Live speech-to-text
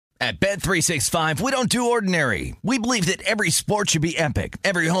At Bet365, we don't do ordinary. We believe that every sport should be epic.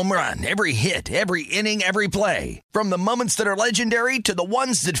 Every home run, every hit, every inning, every play. From the moments that are legendary to the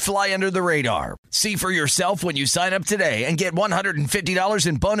ones that fly under the radar. See for yourself when you sign up today and get $150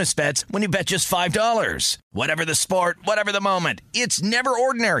 in bonus bets when you bet just $5. Whatever the sport, whatever the moment, it's never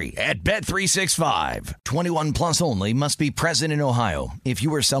ordinary at Bet365. 21 plus only. Must be present in Ohio. If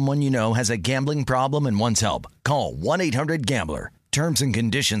you or someone you know has a gambling problem and wants help, call 1-800-GAMBLER. Terms and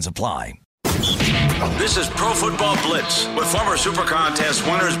conditions apply. This is Pro Football Blitz with former Super Contest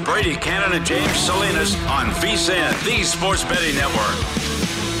winners Brady Cannon and James Salinas on VSiN, the Sports Betting Network.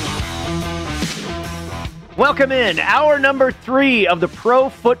 Welcome in. Hour number 3 of the Pro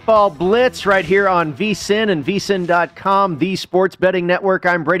Football Blitz right here on VSiN and VSiN.com, the Sports Betting Network.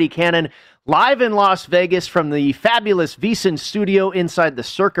 I'm Brady Cannon, live in Las Vegas from the fabulous VSiN studio inside the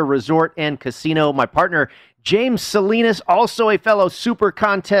Circa Resort and Casino. My partner, James Salinas, also a fellow Super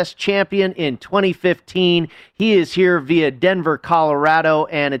Contest champion in 2015. He is here via Denver, Colorado,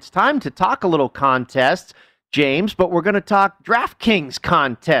 and it's time to talk a little contests, James, but we're going to talk DraftKings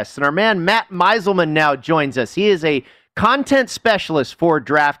contests. And our man Matt Meiselman now joins us. He is a content specialist for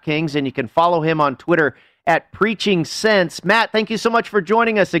DraftKings, and you can follow him on Twitter at Preaching Sense. Matt, thank you so much for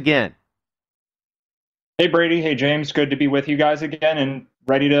joining us again. Hey, Brady. Hey, James. Good to be with you guys again and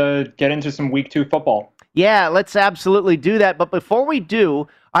ready to get into some Week 2 football. Yeah, let's absolutely do that. But before we do,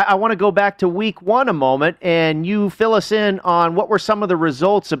 I want to go back to Week 1 a moment, and you fill us in on what were some of the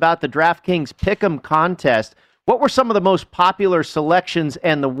results about the DraftKings Pick'em contest. What were some of the most popular selections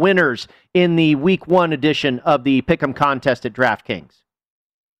and the winners in the Week 1 edition of the Pick'em contest at DraftKings?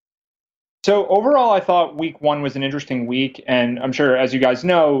 So overall, I thought Week 1 was an interesting week, and I'm sure, as you guys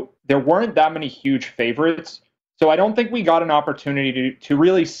know, there weren't that many huge favorites. So I don't think we got an opportunity to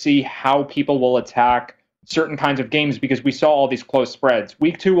really see how people will attack certain kinds of games because we saw all these close spreads.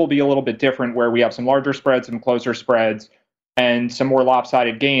 Week 2 will be a little bit different where we have some larger spreads, some closer spreads, and some more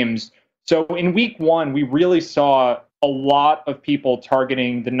lopsided games. So in Week 1, we really saw a lot of people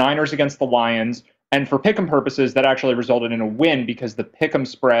targeting the Niners against the Lions. And for pick'em purposes, that actually resulted in a win because the pick'em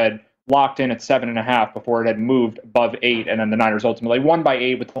spread locked in at 7.5 before it had moved above 8. And then the Niners ultimately won by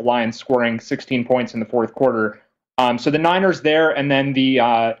 8 with the Lions scoring 16 points in the fourth quarter. So the Niners there, and then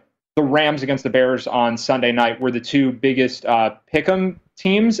the Rams against the Bears on Sunday night were the two biggest pick'em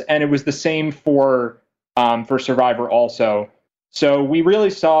teams, and it was the same for Survivor also. So we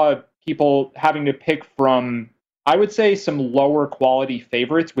really saw people having to pick from, I would say, some lower quality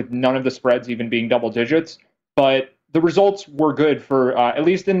favorites with none of the spreads even being double digits. But the results were good for, at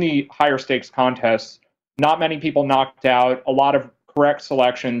least in the higher stakes contests. Not many people knocked out, a lot of correct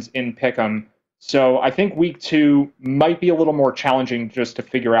selections in pick'em. So I think Week 2 might be a little more challenging just to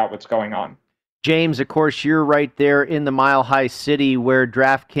figure out what's going on. James, of course, you're right there in the Mile High City where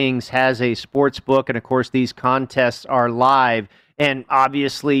DraftKings has a sports book, and of course these contests are live. And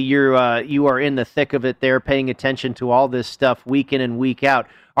obviously you are in the thick of it there, paying attention to all this stuff week in and week out.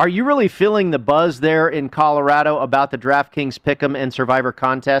 Are you really feeling the buzz there in Colorado about the DraftKings Pick'em and Survivor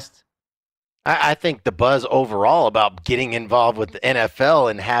contests? I think the buzz overall about getting involved with the NFL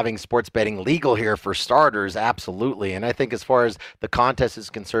and having sports betting legal here for starters, absolutely. And I think as far as the contest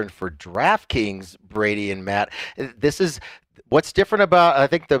is concerned for DraftKings, Brady and Matt, this is what's different about, I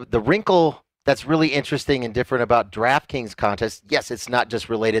think the wrinkle that's really interesting and different about DraftKings contest. Yes, it's not just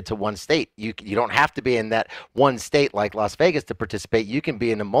related to one state. You don't have to be in that one state like Las Vegas to participate. You can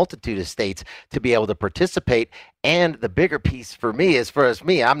be in a multitude of states to be able to participate. And the bigger piece for me, as far as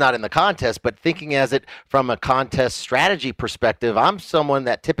me, I'm not in the contest, but thinking as it from a contest strategy perspective, I'm someone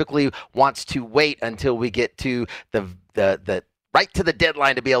that typically wants to wait until we get to the right to the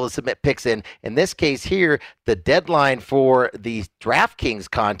deadline to be able to submit picks in. In this case here, the deadline for the DraftKings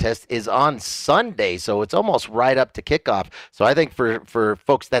contest is on Sunday, so it's almost right up to kickoff. So I think for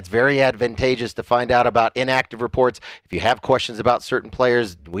folks, that's very advantageous to find out about inactive reports. If you have questions about certain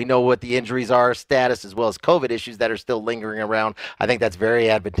players, we know what the injuries are, status, as well as COVID issues that are still lingering around. I think that's very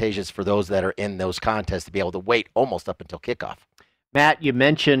advantageous for those that are in those contests to be able to wait almost up until kickoff. Matt, you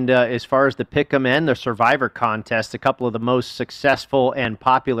mentioned as far as the Pick'em and the Survivor contest, a couple of the most successful and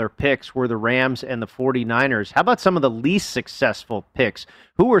popular picks were the Rams and the 49ers. How about some of the least successful picks?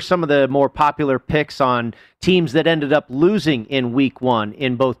 Who were some of the more popular picks on teams that ended up losing in Week 1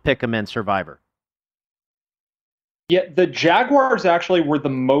 in both Pick'em and Survivor? Yeah, the Jaguars actually were the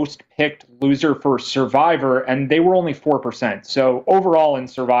most picked loser for Survivor, and they were only 4%. So overall in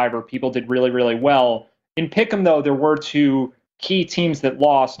Survivor, people did really, really well. In Pick'em, though, there were two key teams that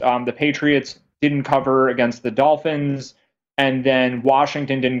lost. The Patriots didn't cover against the Dolphins, and then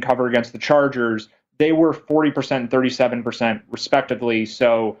Washington didn't cover against the Chargers. They were 40% and 37% respectively.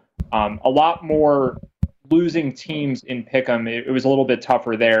 So A lot more losing teams in Pick'em. It was a little bit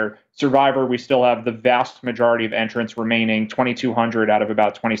tougher there. Survivor, we still have the vast majority of entrants remaining, 2,200 out of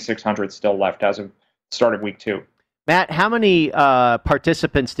about 2,600 still left as of start of week 2. Matt, how many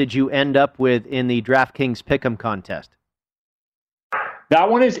participants did you end up with in the DraftKings Pick'em contest? That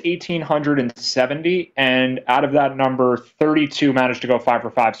one is 1,870, and out of that number, 32 managed to go 5 for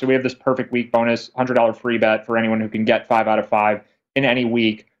 5. So we have this perfect week bonus, $100 free bet for anyone who can get 5 out of 5 in any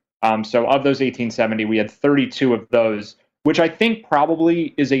week. So of those 1,870, we had 32 of those, which I think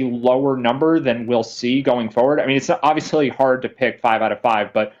probably is a lower number than we'll see going forward. I mean, it's obviously hard to pick 5 out of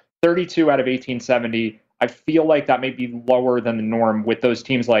 5, but 32 out of 1,870, I feel like that may be lower than the norm with those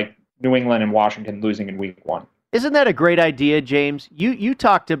teams like New England and Washington losing in week 1. Isn't that a great idea, James? You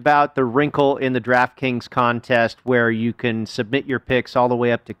talked about the wrinkle in the DraftKings contest where you can submit your picks all the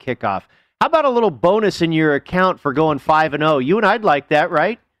way up to kickoff. How about a little bonus in your account for going 5-0? You and I'd like that,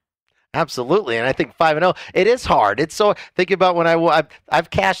 right? Absolutely, and I think 5-0. It is hard. It's so think about when I've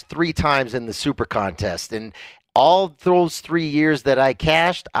cashed 3 times in the Super Contest, and all those 3 years that I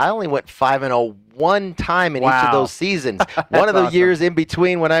cashed, I only went 5-0 one time in each of those seasons. One of the years in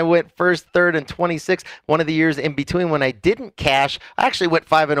between when I went first, third, and 26. One of the years in between when I didn't cash, I actually went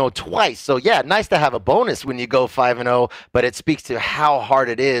 5-0 twice. So yeah, nice to have a bonus when you go 5-0, but it speaks to how hard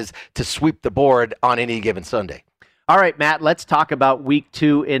it is to sweep the board on any given Sunday. All right, Matt, let's talk about week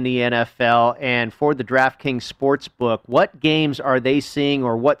 2 in the NFL. And for the DraftKings Sportsbook, what games are they seeing,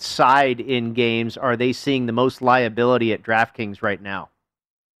 or what side in games are they seeing the most liability at DraftKings right now?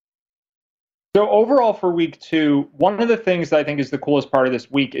 So overall for week 2, one of the things that I think is the coolest part of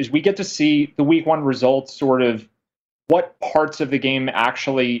this week is we get to see the week 1 results, sort of what parts of the game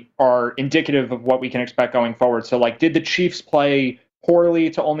actually are indicative of what we can expect going forward. So like, did the Chiefs play poorly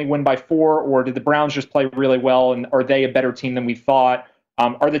to only win by 4, or did the Browns just play really well, and are they a better team than we thought?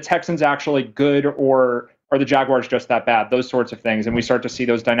 Are the Texans actually good, or are the Jaguars just that bad? Those sorts of things, and we start to see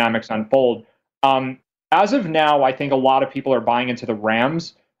those dynamics unfold. As of now, I think a lot of people are buying into the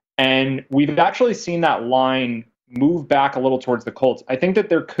Rams, and we've actually seen that line move back a little towards the Colts. I think that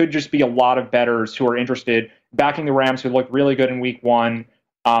there could just be a lot of bettors who are interested backing the Rams, who looked really good in week 1,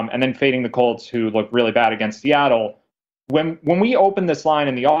 and then fading the Colts, who looked really bad against Seattle. When we opened this line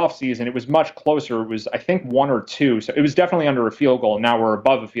in the offseason, it was much closer. It was, I think, 1 or 2. So it was definitely under a field goal, and now we're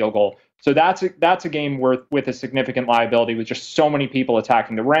above a field goal. So that's a game with a significant liability, with just so many people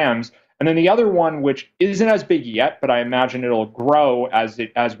attacking the Rams. And then the other one, which isn't as big yet, but I imagine it'll grow as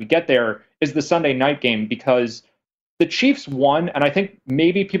we get there, is the Sunday night game, because the Chiefs won, and I think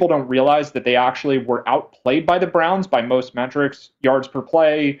maybe people don't realize that they actually were outplayed by the Browns by most metrics: yards per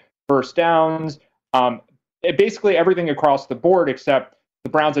play, first downs, basically everything across the board, except the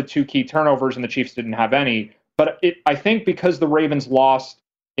Browns had 2 key turnovers and the Chiefs didn't have any. But I think because the Ravens lost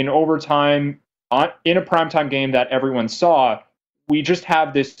in overtime in a primetime game that everyone saw, we just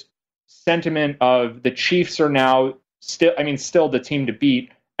have this sentiment of the Chiefs are now still the team to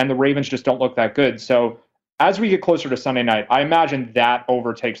beat, and the Ravens just don't look that good. So as we get closer to Sunday night, I imagine that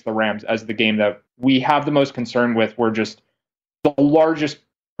overtakes the Rams as the game that we have the most concern with. We're just the largest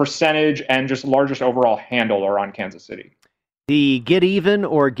percentage and just largest overall handle are on Kansas City. The get even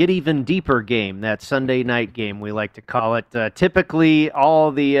or get even deeper game, that Sunday night game, we like to call it. Typically,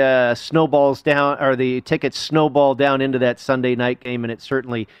 all the snowballs down, or the tickets snowball down into that Sunday night game, and it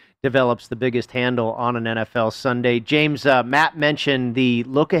certainly develops the biggest handle on an NFL Sunday. James, Matt mentioned the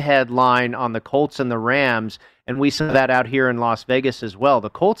look-ahead line on the Colts and the Rams, and we saw that out here in Las Vegas as well.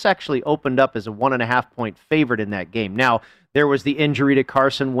 The Colts actually opened up as a 1.5-point favorite in that game. Now, there was the injury to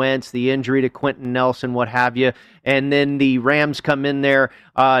Carson Wentz, the injury to Quentin Nelson, what have you, and then the Rams come in there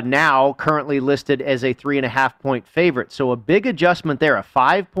now currently listed as a 3.5-point favorite. So a big adjustment there, a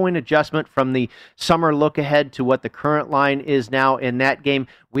 5-point adjustment from the summer look ahead to what the current line is now in that game.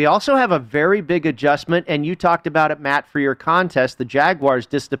 We also have a very big adjustment, and you talked about it, Matt, for your contest. The Jaguars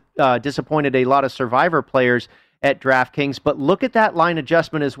disappointed a lot of Survivor players at DraftKings, but look at that line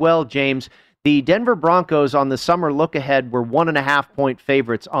adjustment as well, James. The Denver Broncos on the summer look ahead were 1.5-point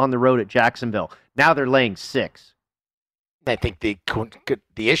favorites on the road at Jacksonville. Now they're laying 6. I think the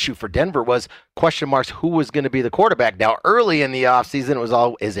issue for Denver was question marks who was going to be the quarterback. Now, early in the offseason, it was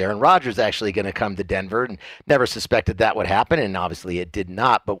all, is Aaron Rodgers actually going to come to Denver? And never suspected that would happen, and obviously it did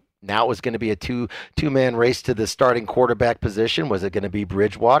not. But Now it was going to be a two-man race to the starting quarterback position. Was it going to be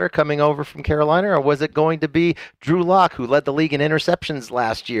Bridgewater coming over from Carolina, or was it going to be Drew Lock, who led the league in interceptions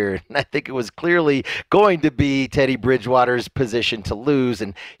last year? And I think it was clearly going to be Teddy Bridgewater's position to lose,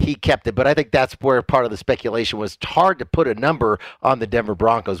 and he kept it. But I think that's where part of the speculation was. It's hard to put a number on the Denver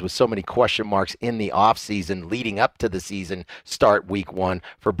Broncos with so many question marks in the offseason leading up to the season start week 1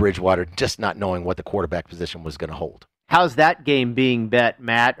 for Bridgewater, just not knowing what the quarterback position was going to hold. How's that game being bet,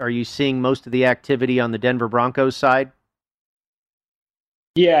 Matt? Are you seeing most of the activity on the Denver Broncos side?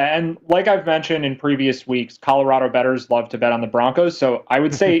 Yeah, and like I've mentioned in previous weeks, Colorado bettors love to bet on the Broncos, so I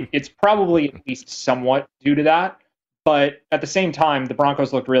would say it's probably at least somewhat due to that. But at the same time, the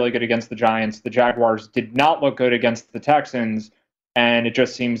Broncos looked really good against the Giants. The Jaguars did not look good against the Texans, and it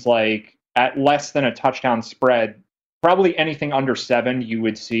just seems like at less than a touchdown spread, probably anything under 7, you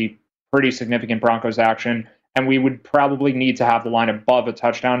would see pretty significant Broncos action. And we would probably need to have the line above a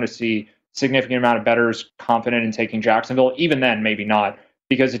touchdown to see significant amount of bettors confident in taking Jacksonville. Even then, maybe not,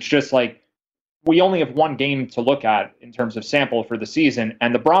 because it's just like we only have one game to look at in terms of sample for the season.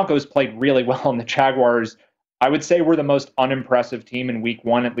 And the Broncos played really well, and the Jaguars, I would say, were the most unimpressive team in week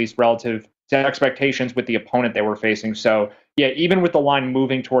 1, at least relative to expectations with the opponent they were facing. So, yeah, even with the line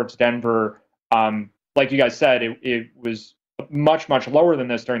moving towards Denver, like you guys said, it was much, much lower than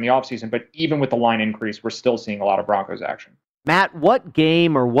this during the offseason, but even with the line increase, we're still seeing a lot of Broncos action. Matt, what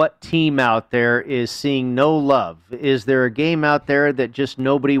game or what team out there is seeing no love? Is there a game out there that just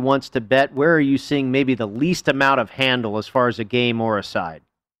nobody wants to bet? Where are you seeing maybe the least amount of handle as far as a game or a side?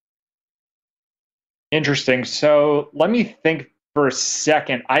 Interesting. So let me think for a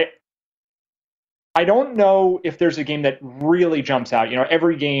second. I don't know if there's a game that really jumps out. You know,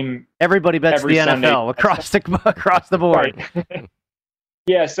 every game, everybody bets the Sunday, NFL across the board. Right.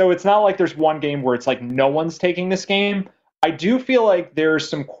 Yeah, so it's not like there's one game where it's like no one's taking this game. I do feel like there's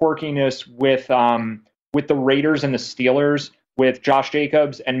some quirkiness with the Raiders and the Steelers with Josh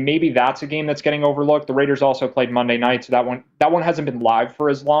Jacobs, and maybe that's a game that's getting overlooked. The Raiders also played Monday night, so that one hasn't been live for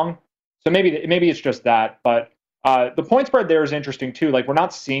as long. So maybe it's just that, but. The point spread there is interesting, too. Like, we're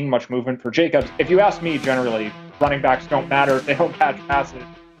not seeing much movement for Jacobs. If you ask me, generally, running backs don't matter if they don't catch passes.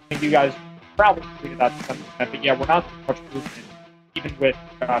 I think you guys probably agree that to some extent. But, yeah, we're not seeing much movement, even with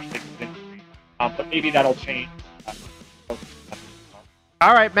Josh Jacobs' injury. But maybe that'll change.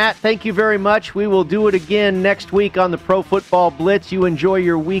 All right, Matt, thank you very much. We will do it again next week on the Pro Football Blitz. You enjoy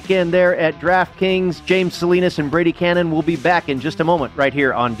your weekend there at DraftKings. James Salinas and Brady Cannon will be back in just a moment right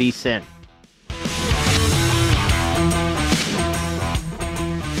here on VSiN.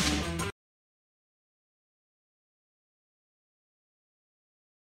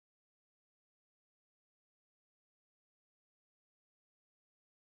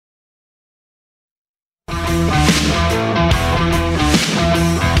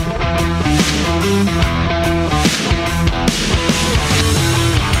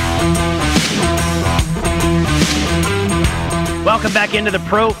 Welcome back into the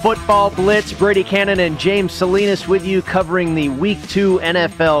Pro Football Blitz. Brady Cannon and James Salinas with you covering the Week 2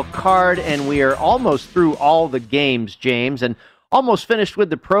 NFL card, and we are almost through all the games, James, and almost finished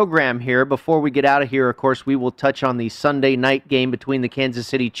with the program here. Before we get out of here, of course, we will touch on the Sunday night game between the Kansas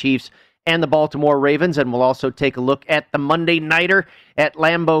City Chiefs and the Baltimore Ravens, and we'll also take a look at the Monday nighter at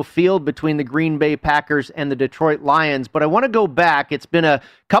Lambeau Field between the Green Bay Packers and the Detroit Lions. But I want to go back. It's been a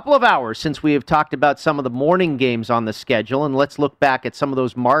couple of hours since we have talked about some of the morning games on the schedule, and let's look back at some of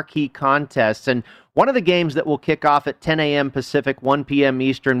those marquee contests. And one of the games that will kick off at 10 a.m. Pacific, 1 p.m.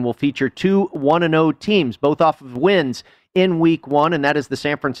 Eastern, will feature two 1-0 teams, both off of wins in Week 1, and that is the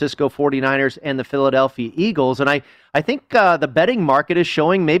San Francisco 49ers and the Philadelphia Eagles. And I think the betting market is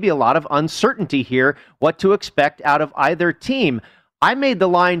showing maybe a lot of uncertainty here, what to expect out of either team. I made the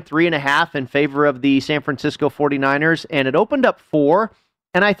line 3.5 in favor of the San Francisco 49ers, and it opened up 4,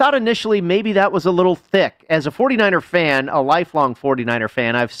 and I thought initially maybe that was a little thick. As a 49er fan, a lifelong 49er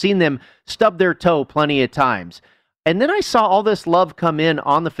fan, I've seen them stub their toe plenty of times. And then I saw all this love come in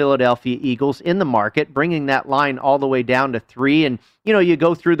on the Philadelphia Eagles in the market, bringing that line all the way down to 3. And, you know, you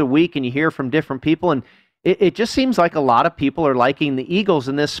go through the week and you hear from different people, and it just seems like a lot of people are liking the Eagles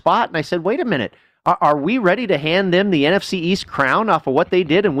in this spot. And I said, wait a minute, are we ready to hand them the NFC East crown off of what they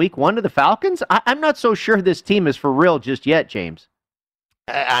did in Week 1 to the Falcons? I'm not so sure this team is for real just yet, James.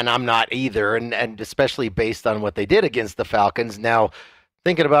 And I'm not either, and especially based on what they did against the Falcons. Now,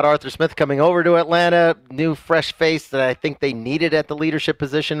 thinking about Arthur Smith coming over to Atlanta, new fresh face that I think they needed at the leadership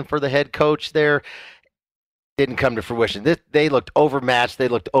position for the head coach there, didn't come to fruition. They looked overmatched, they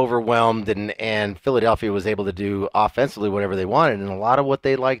looked overwhelmed, and Philadelphia was able to do offensively whatever they wanted. And a lot of what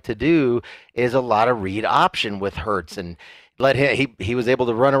they like to do is a lot of read option with Hurts. And he was able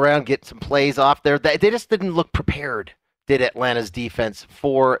to run around, get some plays off there. They just didn't look prepared, did Atlanta's defense,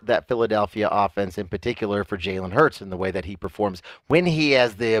 for that Philadelphia offense, in particular for Jalen Hurts, in the way that he performs when he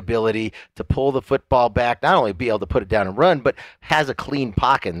has the ability to pull the football back, not only be able to put it down and run, but has a clean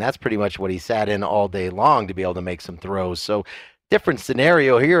pocket. And that's pretty much what he sat in all day long to be able to make some throws. So different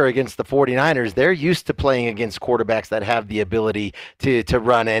scenario here against the 49ers. They're used to playing against quarterbacks that have the ability to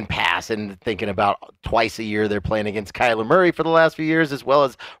run and pass, and thinking about twice a year they're playing against Kyler Murray for the last few years, as well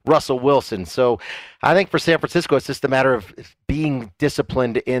as Russell Wilson. So I think for San Francisco, it's just a matter of being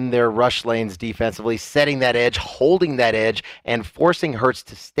disciplined in their rush lanes defensively, setting that edge, holding that edge, and forcing Hurts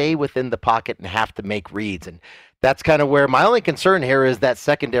to stay within the pocket and have to make reads. And that's kind of where my only concern here is that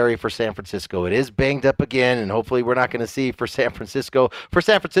secondary for San Francisco. It is banged up again, and hopefully we're not going to see for San Francisco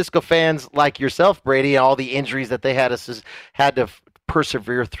fans like yourself, Brady, all the injuries that they had to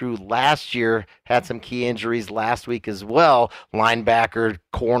persevere through last year. Had some key injuries last week as well. Linebacker,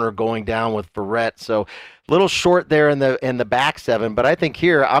 corner going down with Verrett. So a little short there in the back seven, but I think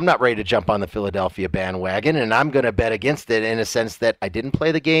here I'm not ready to jump on the Philadelphia bandwagon, and I'm going to bet against it in a sense that I didn't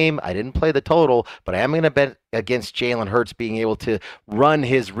play the game, I didn't play the total, but I am going to bet against Jalen Hurts being able to run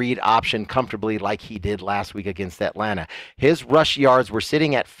his read option comfortably like he did last week against Atlanta. His rush yards were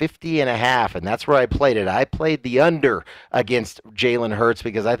sitting at 50.5, and that's where I played it. I played the under against Jalen Hurts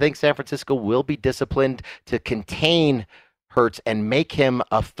because I think San Francisco will be disciplined to contain Hurts and make him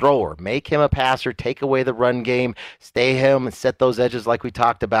a thrower, make him a passer, take away the run game, stay him and set those edges like we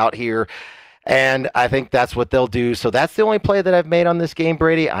talked about here. And I think that's what they'll do. So that's the only play that I've made on this game,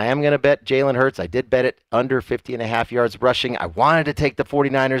 Brady. I am going to bet Jalen Hurts. I did bet it under 50.5 yards rushing. I wanted to take the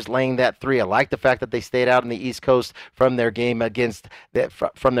 49ers laying that 3. I like the fact that they stayed out on the East Coast from their game against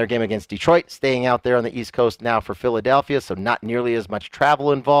Detroit, staying out there on the East Coast now for Philadelphia, so not nearly as much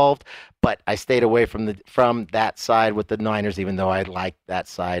travel involved. But I stayed away from that side with the Niners, even though I like that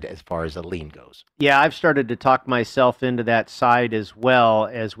side as far as the lean goes. Yeah, I've started to talk myself into that side as well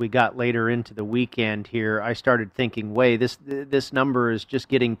as we got later into the weekend here. I started thinking, this number is just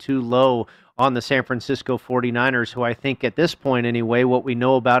getting too low on the San Francisco 49ers, who I think at this point anyway, what we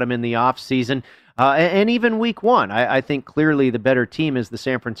know about them in the offseason, and even week one, I think clearly the better team is the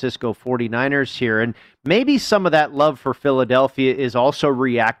San Francisco 49ers here. And maybe some of that love for Philadelphia is also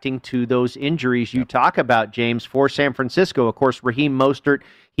reacting to those injuries you talk about, James, for San Francisco. Of course, Raheem Mostert,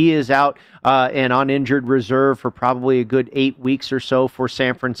 he is out and on injured reserve for probably a good 8 weeks or so for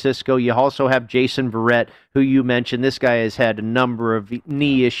San Francisco. You also have Jason Verrett, who you mentioned. This guy has had a number of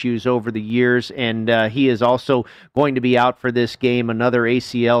knee issues over the years, and he is also going to be out for this game. Another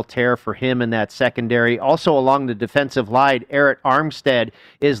ACL tear for him in that secondary. Also along the defensive line, Eric Armstead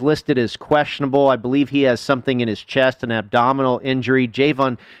is listed as questionable. I believe he has something in his chest, an abdominal injury.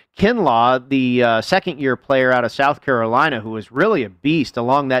 Javon Kinlaw, the second-year player out of South Carolina, who is really a beast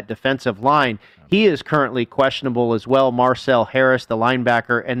along that defensive line, he is currently questionable as well. Marcel Harris, the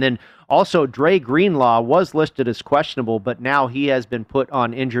linebacker, and then also Dre Greenlaw was listed as questionable, but now he has been put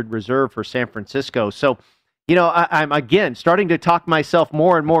on injured reserve for San Francisco. So, I'm again starting to talk myself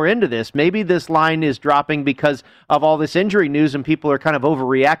more and more into this. Maybe this line is dropping because of all this injury news, and people are kind of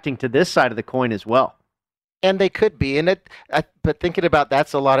overreacting to this side of the coin as well. And they could be, but thinking about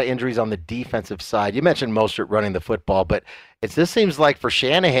that's a lot of injuries on the defensive side. You mentioned Mostert running the football, but this seems like for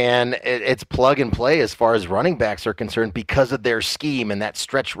Shanahan, it's plug and play as far as running backs are concerned because of their scheme and that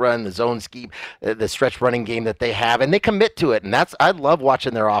stretch run, the zone scheme, the stretch running game that they have, and they commit to it. And I love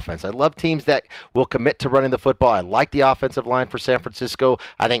watching their offense. I love teams that will commit to running the football. I like the offensive line for San Francisco.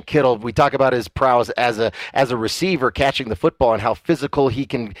 I think Kittle, we talk about his prowess as a receiver catching the football and how physical he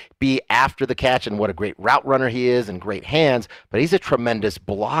can be after the catch and what a great route runner he is and great hands, but he's a tremendous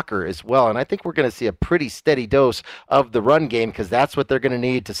blocker as well. And I think we're going to see a pretty steady dose of the run game because that's what they're going to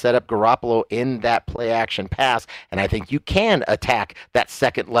need to set up Garoppolo in that play action pass. And I think you can attack that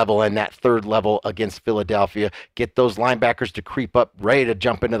second level and that third level against Philadelphia, get those linebackers to creep up, ready to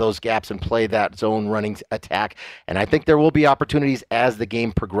jump into those gaps and play that zone running attack. And I think there will be opportunities as the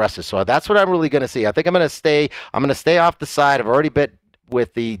game progresses. So that's what I'm really going to see. I think I'm going to stay off the side. I've already bet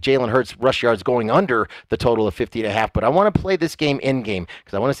with the Jalen Hurts rush yards going under the total of 50.5, but I want to play this game in game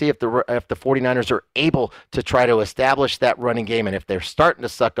because I want to see if the 49ers are able to try to establish that running game, and if they're starting to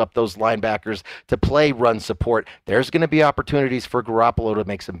suck up those linebackers to play run support, there's going to be opportunities for Garoppolo to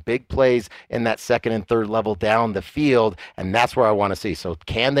make some big plays in that second and third level down the field, and that's where I want to see. So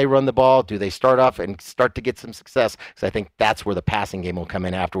can they run the ball? Do they start off and start to get some success? Because I think that's where the passing game will come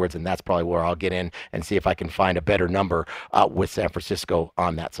in afterwards, and that's probably where I'll get in and see if I can find a better number with San Francisco go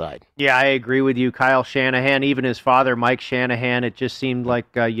on that side. Yeah, I agree with you. Kyle Shanahan, even his father, Mike Shanahan, it just seemed like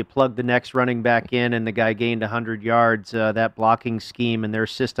you plugged the next running back in and the guy gained 100 yards. That blocking scheme and their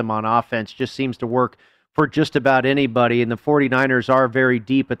system on offense just seems to work for just about anybody, and the 49ers are very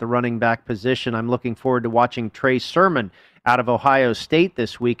deep at the running back position. I'm looking forward to watching Trey Sermon out of Ohio State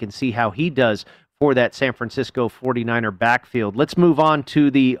this week and see how he does for that San Francisco 49er backfield. Let's move on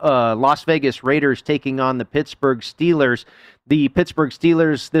to the Las Vegas Raiders taking on the Pittsburgh Steelers. The Pittsburgh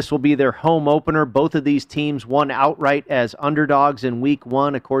Steelers, this will be their home opener. Both of these teams won outright as underdogs in Week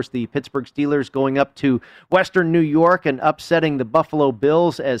 1. Of course, the Pittsburgh Steelers going up to Western New York and upsetting the Buffalo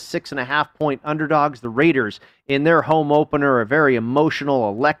Bills as 6.5-point underdogs. The Raiders in their home opener, a very emotional,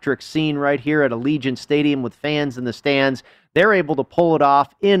 electric scene right here at Allegiant Stadium with fans in the stands. They're able to pull it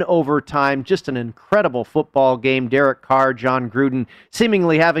off in overtime. Just an incredible football game. Derek Carr, John Gruden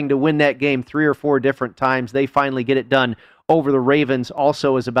seemingly having to win that game 3 or 4 different times. They finally get it done over the Ravens,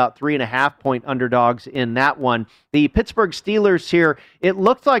 also as about 3.5-point underdogs in that one. The Pittsburgh Steelers here, it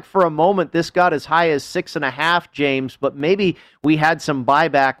looked like for a moment this got as high as 6.5, James, but maybe we had some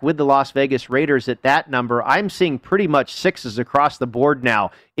buyback with the Las Vegas Raiders at that number. I'm seeing pretty much 6s across the board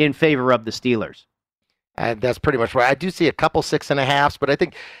now in favor of the Steelers. And that's pretty much right. I do see a couple 6.5s, but I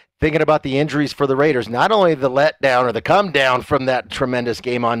think thinking about the injuries for the Raiders, not only the letdown or the come down from that tremendous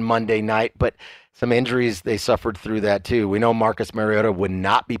game on Monday night, but some injuries they suffered through that too. We know Marcus Mariota would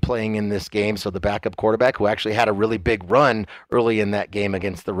not be playing in this game, so the backup quarterback, who actually had a really big run early in that game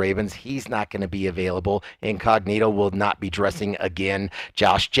against the Ravens, he's not going to be available. Incognito will not be dressing again.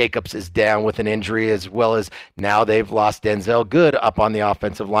 Josh Jacobs is down with an injury, as well as now they've lost Denzel Good up on the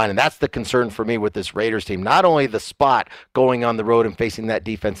offensive line, and that's the concern for me with this Raiders team. Not only the spot going on the road and facing that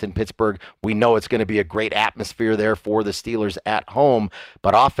defense in Pittsburgh, we know it's going to be a great atmosphere there for the Steelers at home,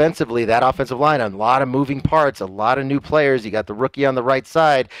 but offensively, that offensive line, a lot of moving parts, a lot of new players. You got the rookie on the right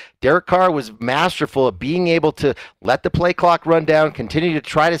side. Derek Carr was masterful at being able to let the play clock run down, continue to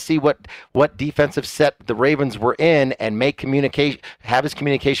try to see what defensive set the Ravens were in, and have his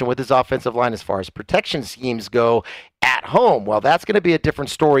communication with his offensive line as far as protection schemes go at home. Well, that's going to be a different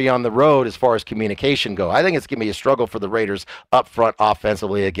story on the road as far as communication go. I think it's going to be a struggle for the Raiders up front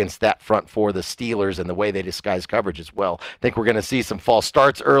offensively against that front for the Steelers and the way they disguise coverage as well. I think we're going to see some false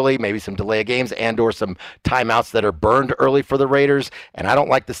starts early, maybe some delay of games and or some timeouts that are burned early for the Raiders. And I don't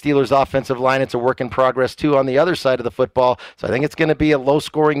like the Steelers offensive line. It's a work in progress too on the other side of the football. So I think it's going to be a low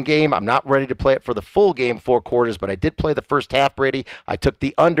scoring game. I'm not ready to play it for the full game, 4 quarters, but I did play the first half, Brady. I took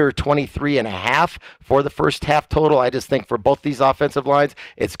the under 23.5 for the first half total. I just think for both these offensive lines,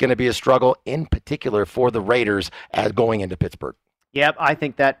 it's going to be a struggle, in particular for the Raiders as going into Pittsburgh. Yep, I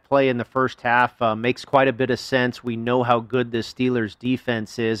think that play in the first half makes quite a bit of sense. We know how good this Steelers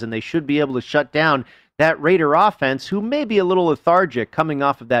defense is, and they should be able to shut down that Raider offense, who may be a little lethargic coming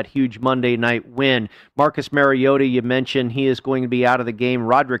off of that huge Monday night win. Marcus Mariota, you mentioned, he is going to be out of the game.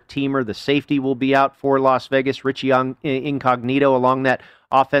 Roderick Teamer, the safety, will be out for Las Vegas. Richie Incognito along that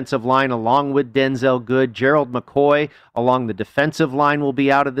offensive line, along with Denzel Good. Gerald McCoy along the defensive line will be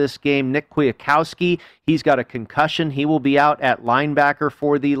out of this game. Nick Kwiatkowski, he's got a concussion. He will be out at linebacker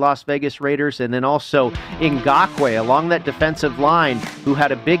for the Las Vegas Raiders. And then also Ngakoue along that defensive line, who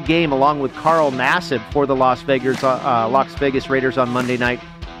had a big game along with Carl Nassib for the Las Vegas Raiders on Monday night.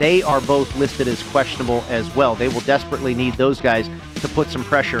 They are both listed as questionable as well. They will desperately need those guys to put some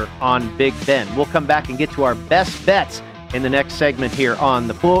pressure on Big Ben. We'll come back and get to our best bets in the next segment here on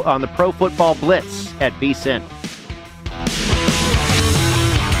the Pro Football Blitz at VSiN.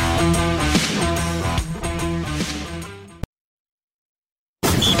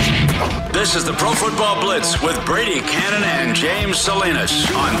 This is the Pro Football Blitz with Brady Cannon and James Salinas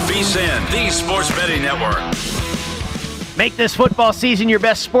on VSiN, the Sports Betting Network. Make this football season your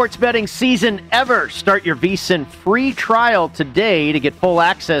best sports betting season ever. Start your VSiN free trial today to get full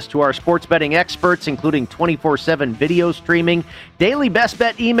access to our sports betting experts, including 24/7 video streaming, daily best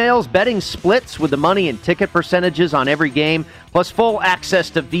bet emails, betting splits with the money and ticket percentages on every game, plus full access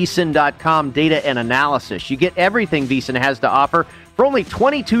to VSiN.com data and analysis. You get everything VSiN has to offer for only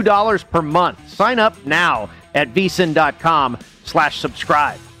 $22 per month. Sign up now at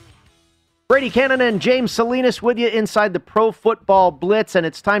VSiN.com/subscribe. Brady Cannon and James Salinas with you inside the Pro Football Blitz, and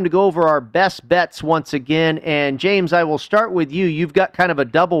it's time to go over our best bets once again. And James, I will start with you. You've got kind of a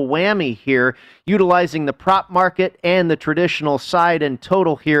double whammy here, utilizing the prop market and the traditional side and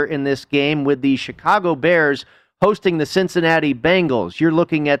total here in this game with the Chicago Bears hosting the Cincinnati Bengals. You're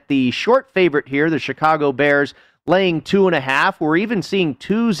looking at the short favorite here, the Chicago Bears, laying 2.5. We're even seeing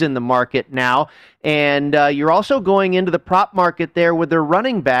 2s in the market now. And you're also going into the prop market there with their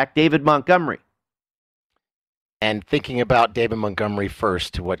running back, David Montgomery. And thinking about David Montgomery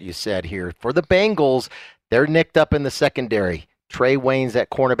first, to what you said here, for the Bengals, they're nicked up in the secondary. Trey Waynes at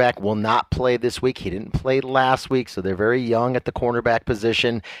cornerback will not play this week. He didn't play last week, so they're very young at the cornerback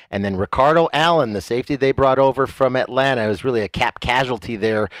position. And then Ricardo Allen, the safety they brought over from Atlanta, was really a cap casualty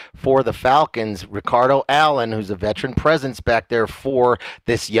there for the Falcons. Ricardo Allen, who's a veteran presence back there for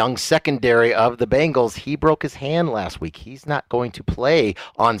this young secondary of the Bengals, he broke his hand last week. He's not going to play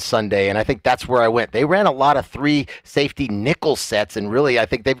on Sunday, and I think that's where I went. They ran a lot of 3 safety nickel sets, and really I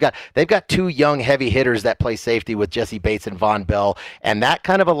think they've got 2 young heavy hitters that play safety with Jesse Bates and Von Bell. And that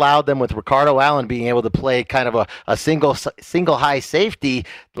kind of allowed them, with Ricardo Allen being able to play kind of a single high safety,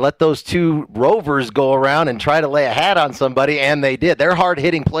 let those 2 rovers go around and try to lay a hat on somebody, and they did. They're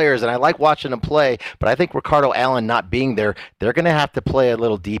hard-hitting players, and I like watching them play, but I think Ricardo Allen not being there, they're going to have to play a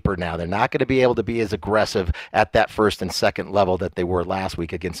little deeper now. They're not going to be able to be as aggressive at that first and second level that they were last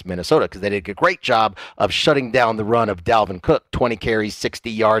week against Minnesota, because they did a great job of shutting down the run of Dalvin Cook. 20 carries,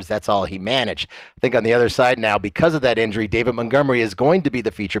 60 yards, that's all he managed. I think on the other side now, because of that injury, David Montgomery is going to be the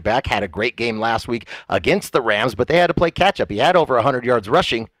feature back. Had a great game last week against the Rams, but they had to play catch up. He had over 100 yards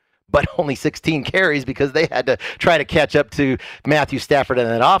rushing, but only 16 carries because they had to try to catch up to Matthew Stafford and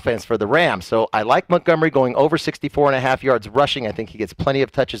that offense for the Rams. So I like Montgomery going over 64.5 yards rushing. I think he gets plenty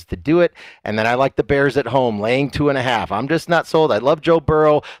of touches to do it. And then I like the Bears at home, laying 2.5. I'm just not sold. I love Joe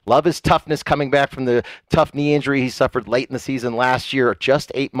Burrow, love his toughness coming back from the tough knee injury he suffered late in the season last year, just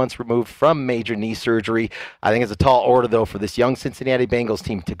 8 months removed from major knee surgery. I think it's a tall order, though, for this young Cincinnati Bengals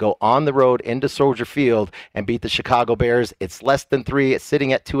team to go on the road into Soldier Field and beat the Chicago Bears. It's less than 3. It's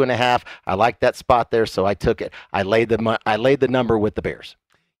sitting at 2.5. I like that spot there, so I took it. I laid the number with the Bears.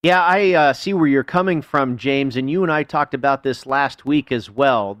 Yeah, I see where you're coming from, James, and you and I talked about this last week as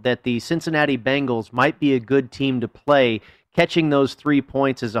well, that the Cincinnati Bengals might be a good team to play, catching those 3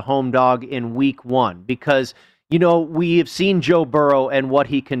 points as a home dog in week 1, because we have seen Joe Burrow and what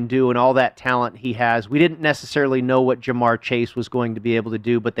he can do and all that talent he has. We didn't necessarily know what Jamar Chase was going to be able to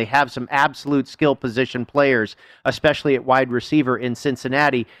do, but they have some absolute skill position players, especially at wide receiver in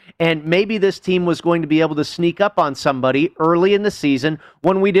Cincinnati. And maybe this team was going to be able to sneak up on somebody early in the season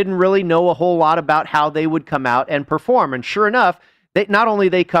when we didn't really know a whole lot about how they would come out and perform. And sure enough, not only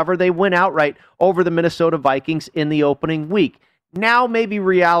they cover, they went outright over the Minnesota Vikings in the opening week. Now maybe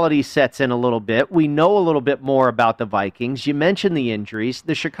reality sets in a little bit. We know a little bit more about the Vikings. You mentioned the injuries.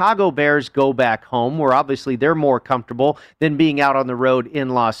 The Chicago Bears go back home, where obviously they're more comfortable than being out on the road in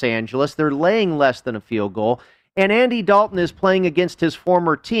Los Angeles. They're laying less than a field goal. And Andy Dalton is playing against his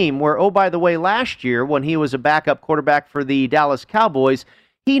former team, where, oh, by the way, last year when he was a backup quarterback for the Dallas Cowboys,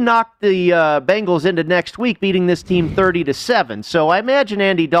 he knocked the Bengals into next week, beating this team 30-7. So I imagine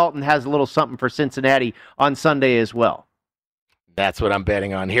Andy Dalton has a little something for Cincinnati on Sunday as well. That's what I'm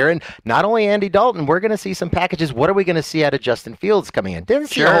betting on here. And not only Andy Dalton, we're going to see some packages. What are we going to see out of Justin Fields coming in? Didn't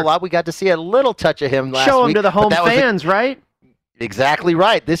see a whole lot. We got to see a little touch of him last week. Show him to the home fans, right? Exactly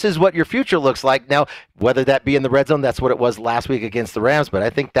right. This is what your future looks like. Now, whether that be in the red zone, that's what it was last week against the Rams, but I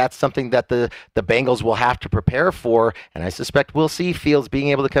think that's something that the Bengals will have to prepare for, and I suspect we'll see Fields being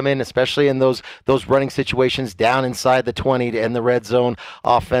able to come in, especially in those running situations down inside the 20 in the red zone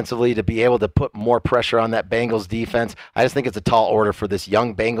offensively, to be able to put more pressure on that Bengals defense. I just think it's a tall order for this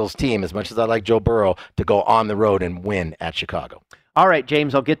young Bengals team, as much as I like Joe Burrow, to go on the road and win at Chicago. All right,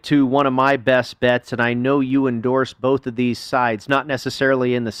 James, I'll get to one of my best bets, and I know you endorse both of these sides, not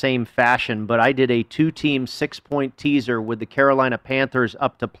necessarily in the same fashion, but I did a 2-team 6-point teaser with the Carolina Panthers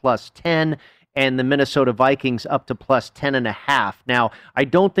up to +10 and the Minnesota Vikings up to +10.5. Now, I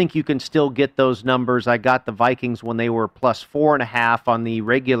don't think you can still get those numbers. I got the Vikings when they were +4.5 on the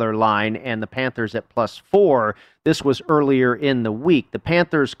regular line and the Panthers at +4. This was earlier in the week. The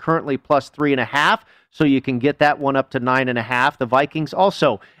Panthers currently +3.5. So you can get that one up to 9.5. The Vikings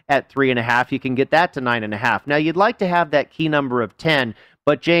also at 3.5. You can get that to 9.5. Now, you'd like to have that key number of 10,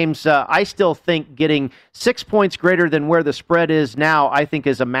 but James, I still think getting 6 points greater than where the spread is now, I think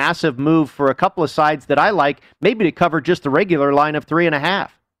is a massive move for a couple of sides that I like, maybe to cover just the regular line of 3.5.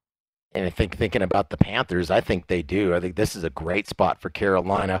 And I think thinking about the Panthers, I think they do. I think this is a great spot for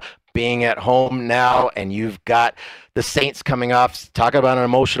Carolina, being at home now, and you've got the Saints coming off, talking about an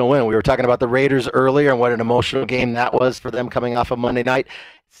emotional win. We were talking about the Raiders earlier and what an emotional game that was for them coming off of Monday night.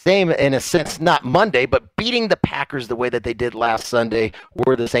 Same in a sense, not Monday, but beating the Packers the way that they did last Sunday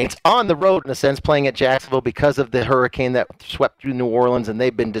were the Saints on the road, in a sense, playing at Jacksonville because of the hurricane that swept through New Orleans, and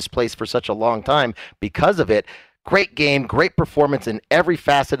they've been displaced for such a long time because of it. Great game, great performance in every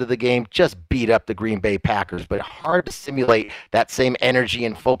facet of the game, just beat up the Green Bay Packers, but hard to simulate that same energy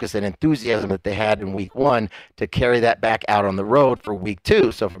and focus and enthusiasm that they had in week 1 to carry that back out on the road for week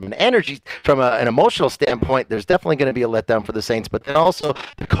 2. So from an emotional standpoint, there's definitely going to be a letdown for the Saints, but then also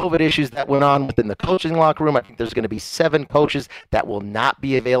the COVID issues that went on within the coaching locker room. I think there's going to be 7 coaches that will not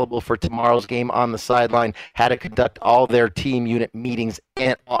be available for tomorrow's game on the sideline, had to conduct all their team unit meetings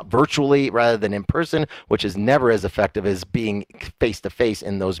virtually rather than in person, which is never as effective as being face-to-face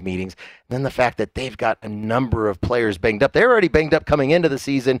in those meetings. And then the fact that they've got a number of players banged up. They're already banged up coming into the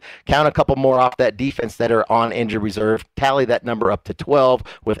season. Count a couple more off that defense that are on injured reserve. Tally that number up to 12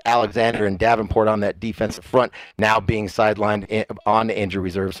 with Alexander and Davenport on that defensive front now being sidelined on injured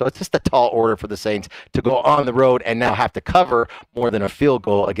reserve. So it's just a tall order for the Saints to go on the road and now have to cover more than a field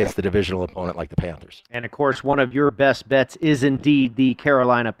goal against the divisional opponent like the Panthers. And, of course, one of your best bets is indeed the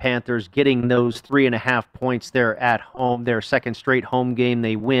Carolina Panthers getting those 3.5 points there at home. Their second straight home game.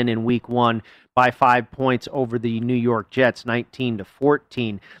 They win in week 1 by 5 points over the New York Jets,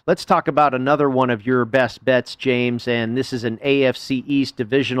 19-14. Let's talk about another one of your best bets, James, and this is an AFC East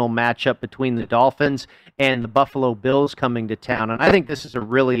divisional matchup between the Dolphins and the Buffalo Bills coming to town. And I think this is a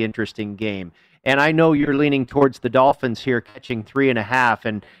really interesting game. And I know you're leaning towards the Dolphins here, catching 3.5,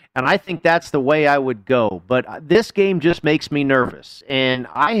 and I think that's the way I would go. But this game just makes me nervous. And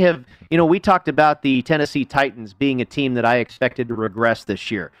I have, we talked about the Tennessee Titans being a team that I expected to regress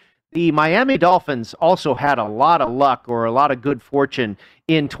this year. The Miami Dolphins also had a lot of luck or a lot of good fortune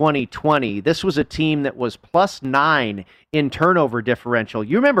in 2020. This was a team that was +9 in turnover differential.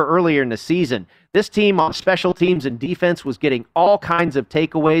 You remember earlier in the season, this team on special teams and defense was getting all kinds of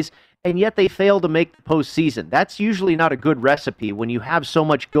takeaways, and yet they failed to make the postseason. That's usually not a good recipe when you have so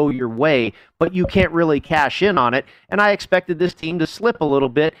much go your way, but you can't really cash in on it. And I expected this team to slip a little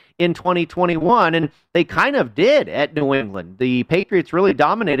bit in 2021, and they kind of did at New England. The Patriots really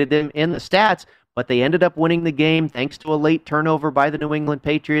dominated them in the stats, but they ended up winning the game thanks to a late turnover by the New England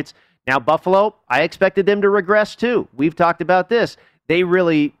Patriots. Now, Buffalo, I expected them to regress too. We've talked about this. They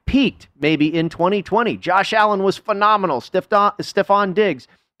really peaked maybe in 2020. Josh Allen was phenomenal. Stephon Diggs,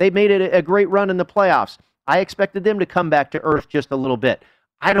 they made it a great run in the playoffs. I expected them to come back to earth just a little bit.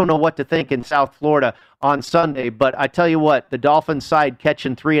 I don't know what to think in South Florida on Sunday, but I tell you what, the Dolphins side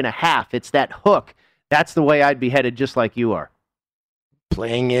catching 3.5, it's that hook. That's the way I'd be headed, just like you are.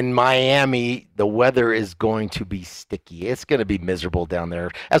 Playing in Miami, the weather is going to be sticky. It's going to be miserable down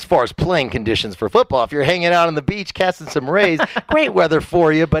there as far as playing conditions for football. If you're hanging out on the beach, casting some rays, great weather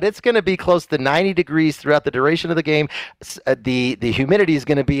for you, but it's going to be close to 90 degrees throughout the duration of the game. The humidity is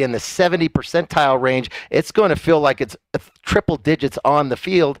going to be in the 70 percentile range. It's going to feel like it's triple digits on the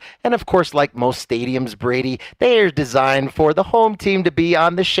field. And, of course, like most stadiums, Brady, they are designed for the home team to be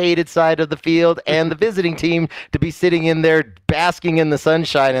on the shaded side of the field and the visiting team to be sitting in there basking in the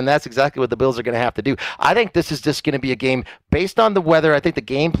sunshine, and that's exactly what the Bills are going to have to do. I think this is just going to be a game based on the weather. I think the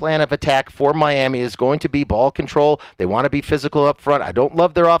game plan of attack for Miami is going to be ball control. They want to be physical up front. I don't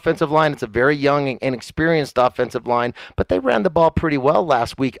love their offensive line. It's a very young and experienced offensive line, but they ran the ball pretty well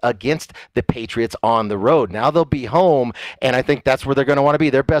last week against the Patriots on the road. Now they'll be home, and I think that's where they're going to want to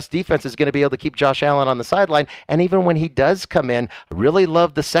be. Their best defense is going to be able to keep Josh Allen on the sideline, and even when he does come in, I really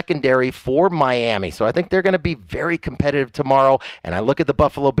love the secondary for Miami. So I think they're going to be very competitive tomorrow, and I look at the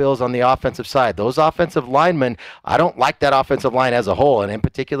Buffalo Bills on the offensive side. Those offensive linemen, I don't like that offensive line as a whole, and in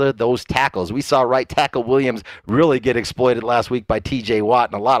particular, those tackles. We saw right tackle Williams really get exploited last week by T.J.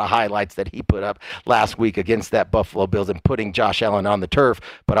 Watt, and a lot of highlights that he put up last week against that Buffalo Bills and putting Josh Allen on the turf.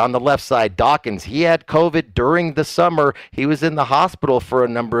 But on the left side, Dawkins, he had COVID during the summer. He was in the hospital for a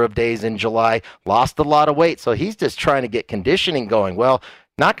number of days in July, lost a lot of weight, so he's just trying to get conditioning going. Well,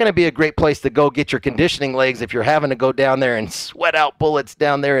 not going to be a great place to go get your conditioning legs if you're having to go down there and sweat out bullets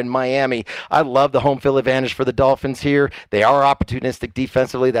down there in Miami. I love the home field advantage for the Dolphins here. They are opportunistic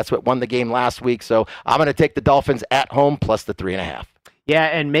defensively. That's what won the game last week. So I'm going to take the Dolphins at home plus the 3.5. Yeah,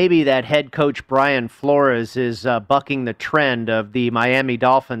 and maybe that head coach Brian Flores is bucking the trend of the Miami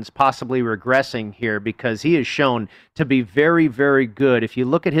Dolphins possibly regressing here, because he is shown to be very, very good. If you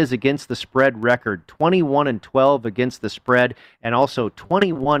look at his against the spread record, 21-12 against the spread, and also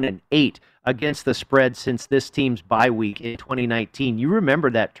 21-8 against the spread since this team's bye week in 2019. You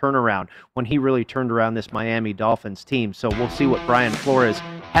remember that turnaround when he really turned around this Miami Dolphins team. So we'll see what Brian Flores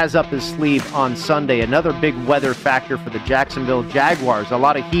has up his sleeve on Sunday. Another big weather factor for the Jacksonville Jaguars. A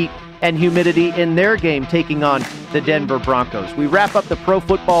lot of heat and humidity in their game taking on the Denver Broncos. We wrap up the Pro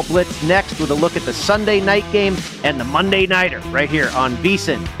Football Blitz next with a look at the Sunday night game and the Monday Nighter right here on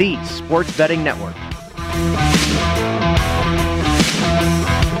VSiN, the Sports Betting Network.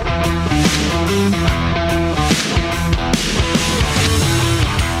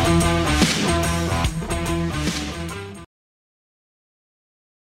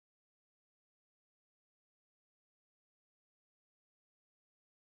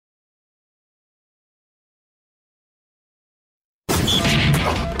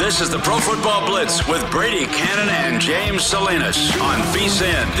 This is the Pro Football Blitz with Brady Cannon and James Salinas on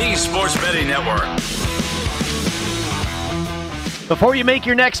VSiN, the Sports Betting Network. Before you make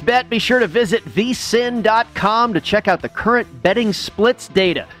your next bet, be sure to visit vsin.com to check out the current betting splits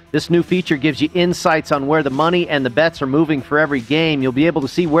data. This new feature gives you insights on where the money and the bets are moving for every game. You'll be able to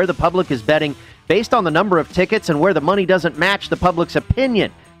see where the public is betting based on the number of tickets and where the money doesn't match the public's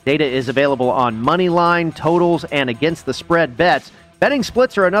opinion. Data is available on money line, totals, and against the spread bets. Betting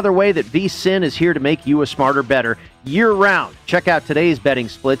splits are another way that VSiN is here to make you a smarter bettor year-round. Check out today's betting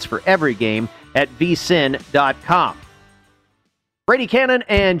splits for every game at vsin.com. Brady Cannon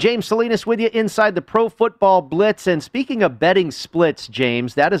and James Salinas with you inside the Pro Football Blitz. And speaking of betting splits,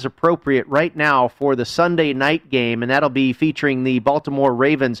 James, that is appropriate right now for the Sunday night game, and that'll be featuring the Baltimore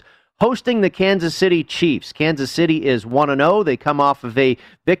Ravens hosting the Kansas City Chiefs. Kansas City is 1-0. They come off of a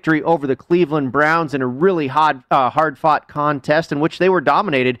victory over the Cleveland Browns in a really hard-fought contest in which they were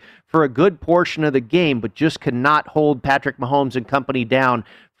dominated for a good portion of the game, but just could not hold Patrick Mahomes and company down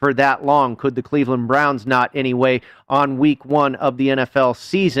for that long. Could the Cleveland Browns not anyway on week 1 of the NFL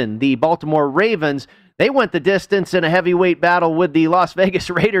season? The Baltimore Ravens, they went the distance in a heavyweight battle with the Las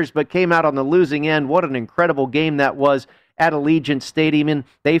Vegas Raiders, but came out on the losing end. What an incredible game that was at Allegiant Stadium, and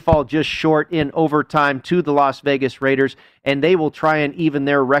they fall just short in overtime to the Las Vegas Raiders, and they will try and even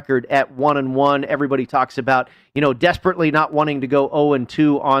their record at 1-1. Everybody talks about, desperately not wanting to go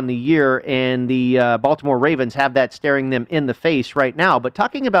 0-2 on the year, and the Baltimore Ravens have that staring them in the face right now. But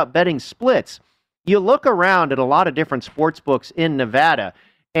talking about betting splits, you look around at a lot of different sports books in Nevada,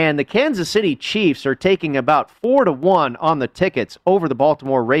 and the Kansas City Chiefs are taking about 4-1 on the tickets over the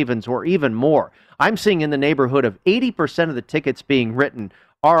Baltimore Ravens, or even more. I'm seeing in the neighborhood of 80% of the tickets being written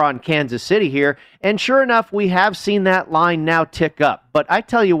are on Kansas City here. And sure enough, we have seen that line now tick up. But I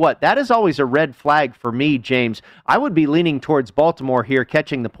tell you what, that is always a red flag for me, James. I would be leaning towards Baltimore here,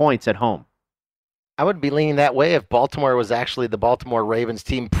 catching the points at home. I would be leaning that way if Baltimore was actually the Baltimore Ravens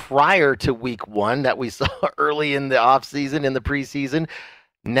team prior to week 1 that we saw early in the offseason, in the preseason.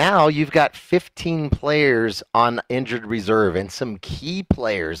 Now you've got 15 players on injured reserve and some key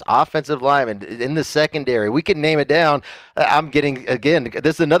players, offensive linemen in the secondary. We can name it down. I'm getting, again,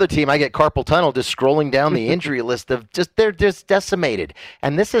 this is another team. I get carpal tunnel just scrolling down the injury list of they're just decimated.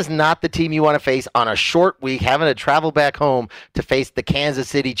 And this is not the team you want to face on a short week, having to travel back home to face the Kansas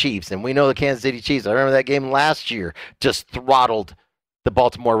City Chiefs. And we know the Kansas City Chiefs, I remember that game last year, just throttled the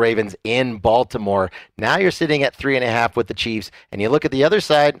Baltimore Ravens in Baltimore. Now you're sitting at 3.5 with the Chiefs, and you look at the other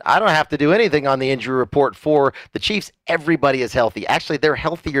side, I don't have to do anything on the injury report for the Chiefs. Everybody is healthy. Actually, they're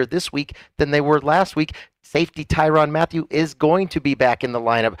healthier this week than they were last week. Safety Tyrann Mathieu is going to be back in the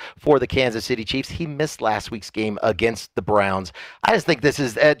lineup for the Kansas City Chiefs. He missed last week's game against the Browns. I just think this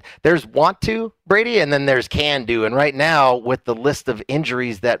is, there's want to, Brady, and then there's can do. And right now, with the list of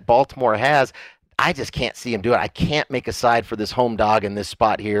injuries that Baltimore has, I just can't see him do it. I can't make a side for this home dog in this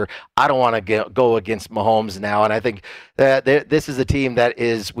spot here. I don't want to go against Mahomes now. And I think that this is a team that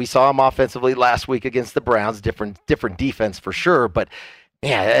is, we saw him offensively last week against the Browns, different defense for sure. But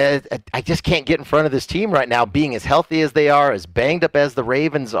yeah, I just can't get in front of this team right now, being as healthy as they are, as banged up as the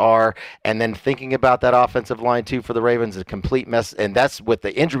Ravens are, and then thinking about that offensive line, too, for the Ravens, a complete mess, and that's with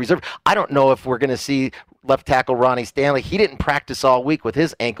the injury reserve. I don't know if we're going to see left tackle Ronnie Stanley. He didn't practice all week with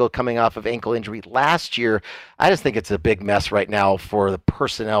his ankle coming off of ankle injury last year. I just think it's a big mess right now for the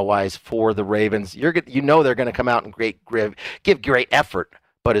personnel-wise for the Ravens. They're going to come out and give great effort.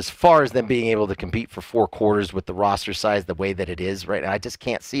 But as far as them being able to compete for 4 quarters with the roster size the way that it is right now, I just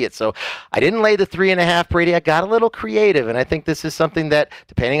can't see it. So I didn't lay the 3.5, Brady. I got a little creative, and I think this is something that,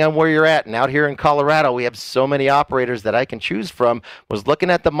 depending on where you're at, and out here in Colorado, we have so many operators that I can choose from, was looking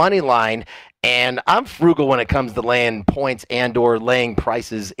at the money line. And I'm frugal when it comes to laying points and or laying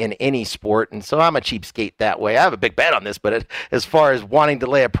prices in any sport. And so I'm a cheapskate that way. I have a big bet on this, but as far as wanting to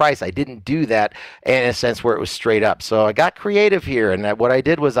lay a price, I didn't do that in a sense where it was straight up. So I got creative here. And what I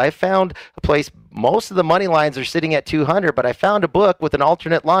did was I found a place, most of the money lines are sitting at 200, but I found a book with an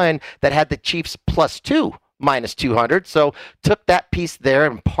alternate line that had the Chiefs +2. minus 200. So took that piece there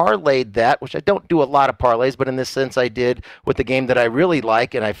and parlayed that, which I don't do a lot of parlays, but in this sense I did with the game that I really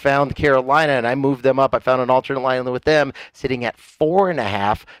like. And I found Carolina and I moved them up. I found an alternate line with them sitting at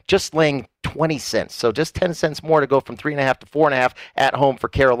 4.5, just laying 20 cents. So just 10 cents more to go from 3.5 to 4.5 at home for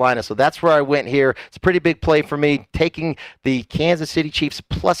Carolina. So that's where I went here. It's a pretty big play for me, taking the Kansas City Chiefs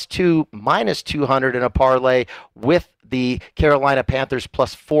 +2 minus 200 in a parlay with the Carolina Panthers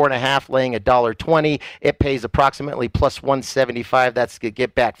plus 4.5, laying $1.20. It pays approximately plus 175. That's the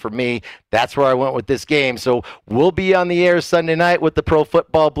get back for me. That's where I went with this game. So we'll be on the air Sunday night with the Pro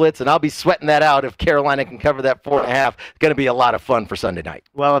Football Blitz, and I'll be sweating that out if Carolina can cover that 4.5. It's going to be a lot of fun for Sunday night.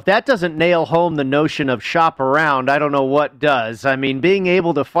 Well, if that doesn't nail home the notion of shop around, I don't know what does. I mean, being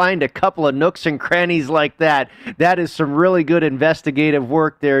able to find a couple of nooks and crannies like that is some really good investigative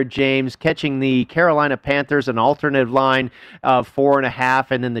work there, James. Catching the Carolina Panthers, an alternative line of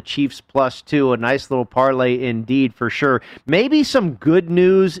 4.5, and then the Chiefs plus 2. A nice little parlay indeed, for sure. Maybe some good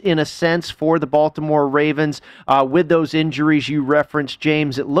news in a sense for the Baltimore Ravens with those injuries you referenced,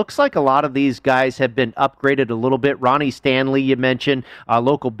 James. It looks like a lot of these guys have been upgraded a little bit. Ronnie Stanley, you mentioned,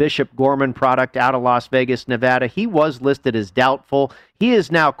 local Bishop Gorman product out of Las Vegas, Nevada. He was listed as doubtful. He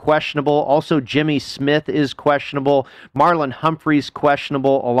is now questionable. Also, Jimmy Smith is questionable. Marlon Humphrey's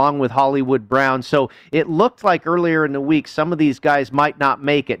questionable, along with Hollywood Brown. So it looked like earlier in the week some of these guys might not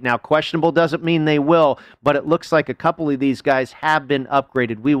make it. Now, questionable doesn't mean they will, but it looks like a couple of these guys have been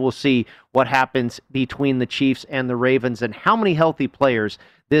upgraded. We will see what happens between the Chiefs and the Ravens and how many healthy players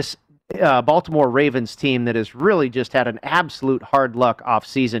this Baltimore Ravens team that has really just had an absolute hard luck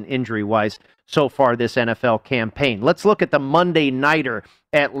offseason injury-wise so far this NFL campaign. Let's look at the Monday nighter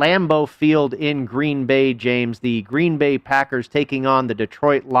at Lambeau Field in Green Bay, James. The Green Bay Packers taking on the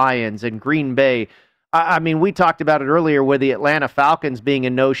Detroit Lions in Green Bay. I mean, we talked about it earlier with the Atlanta Falcons being a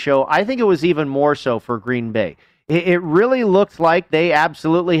no-show. I think it was even more so for Green Bay. It really looked like they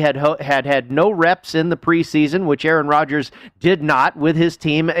absolutely had no reps in the preseason, which Aaron Rodgers did not with his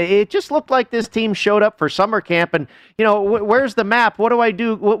team. It just looked like this team showed up for summer camp and, where's the map? What do I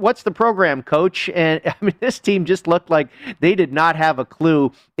do? What's the program, coach? And I mean, this team just looked like they did not have a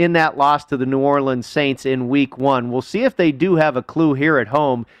clue in that loss to the New Orleans Saints in week 1. We'll see if they do have a clue here at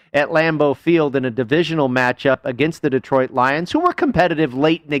home at Lambeau Field in a divisional matchup against the Detroit Lions, who were competitive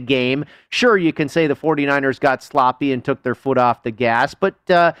late in the game. Sure, you can say the 49ers got sloppy and took their foot off the gas, but,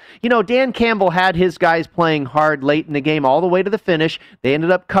 Dan Campbell had his guys playing hard late in the game all the way to the finish. They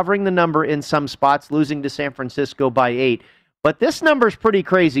ended up covering the number in some spots, losing to San Francisco by 8. But this number's pretty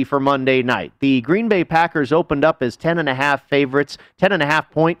crazy for Monday night. The Green Bay Packers opened up as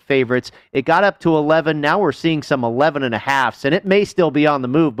 10.5-point favorites. It got up to 11. Now we're seeing some 11.5s, and it may still be on the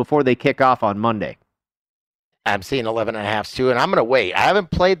move before they kick off on Monday. I'm seeing 11.5s too, and I'm going to wait. I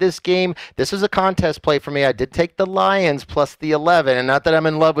haven't played this game. This is a contest play for me. I did take the Lions plus the 11, and not that I'm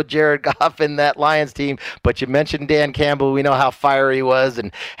in love with Jared Goff and that Lions team, but you mentioned Dan Campbell. We know how fiery he was,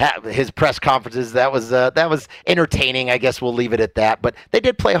 and his press conferences, that was entertaining. I guess we'll leave it at that. But they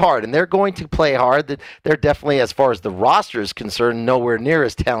did play hard, and they're going to play hard. They're definitely, as far as the roster is concerned, nowhere near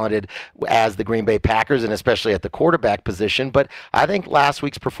as talented as the Green Bay Packers, and especially at the quarterback position. But I think last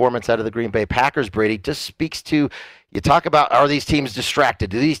week's performance out of the Green Bay Packers, Brady, just speaks to, you talk about, are these teams distracted?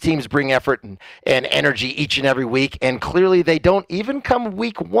 Do these teams bring effort and energy each and every week? And clearly they don't, even come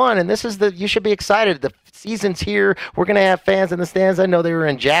week 1. And this is you should be excited. The season's here. We're going to have fans in the stands. I know they were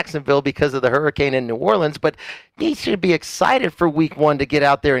in Jacksonville because of the hurricane in New Orleans, but you should be excited for week 1 to get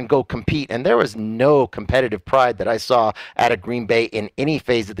out there and go compete. And there was no competitive pride that I saw out of Green Bay in any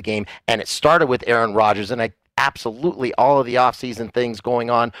phase of the game. And it started with Aaron Rodgers. And absolutely all of the offseason things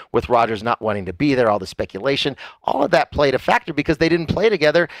going on with Rodgers not wanting to be there, all the speculation, all of that played a factor because they didn't play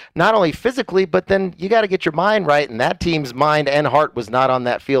together, not only physically, but then you got to get your mind right, and that team's mind and heart was not on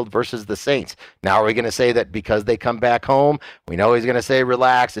that field versus the Saints. Now are we going to say that because they come back home, we know he's going to say,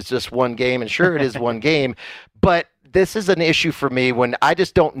 relax, it's just one game, and sure it is one game, but this is an issue for me when I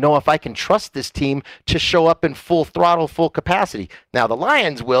just don't know if I can trust this team to show up in full throttle, full capacity. Now, the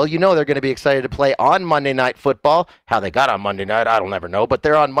Lions will. They're going to be excited to play on Monday Night Football. How they got on Monday night, I don't ever know, but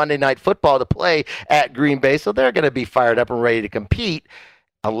they're on Monday Night Football to play at Green Bay, so they're going to be fired up and ready to compete.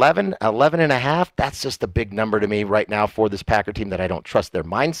 11.5, that's just a big number to me right now for this Packer team that I don't trust their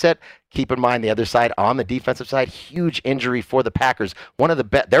mindset. Keep in mind the other side, on the defensive side, huge injury for the Packers. One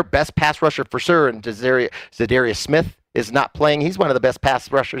of their best pass rusher for sure, and Zadarius Smith is not playing. He's one of the best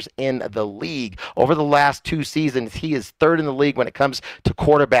pass rushers in the league. Over the last 2 seasons, he is 3rd in the league when it comes to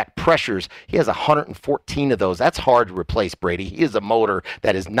quarterback pressures. He has 114 of those. That's hard to replace, Brady. He is a motor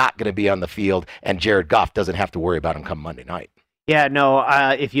that is not going to be on the field, and Jared Goff doesn't have to worry about him come Monday night. Yeah, no,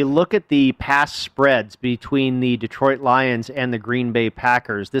 if you look at the pass spreads between the Detroit Lions and the Green Bay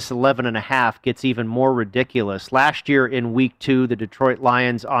Packers, this 11.5 gets even more ridiculous. Last year in week 2, the Detroit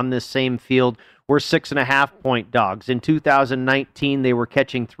Lions on this same field were 6.5-point dogs. In 2019, they were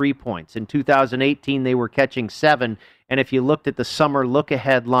catching 3 points. In 2018, they were catching 7. And if you looked at the summer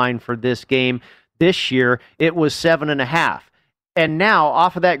look-ahead line for this game this year, it was 7.5. And now,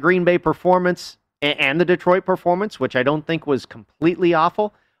 off of that Green Bay performance, and the Detroit performance, which I don't think was completely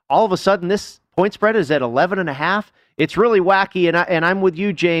awful, all of a sudden this point spread is at 11.5. It's really wacky, and I'm with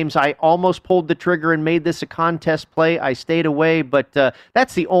you, James. I almost pulled the trigger and made this a contest play. I stayed away, but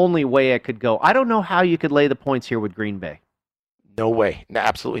that's the only way I could go. I don't know how you could lay the points here with Green Bay. No way. No,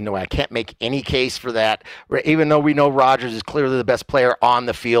 absolutely no way. I can't make any case for that. Even though we know Rodgers is clearly the best player on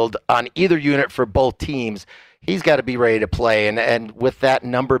the field on either unit for both teams, he's got to be ready to play. And with that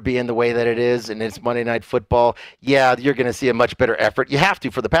number being the way that it is, and it's Monday Night Football, yeah, you're going to see a much better effort. You have to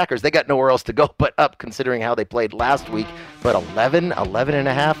for the Packers. They got nowhere else to go but up, considering how they played last week. But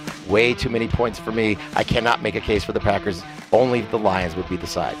 11.5, way too many points for me. I cannot make a case for the Packers. Only the Lions would be the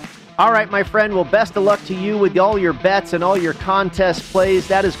side. All right, my friend. Well, best of luck to you with all your bets and all your contest plays.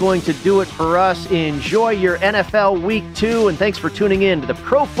 That is going to do it for us. Enjoy your NFL Week 2, and thanks for tuning in to the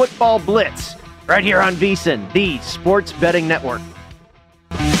Pro Football Blitz right here on VSiN, the Sports Betting Network.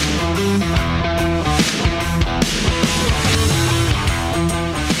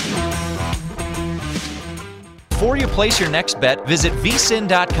 Before you place your next bet, visit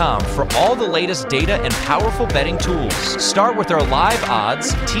vsin.com for all the latest data and powerful betting tools. Start with our live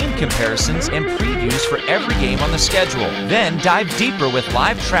odds, team comparisons, and previews for every game on the schedule. Then dive deeper with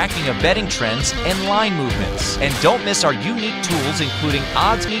live tracking of betting trends and line movements. And don't miss our unique tools, including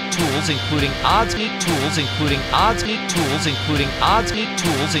OddsMeet tools, including OddsMeet tools, including OddsMeet tools, including OddsMeet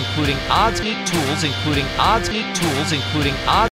tools, including OddsMeet tools, including OddsMeet tools, including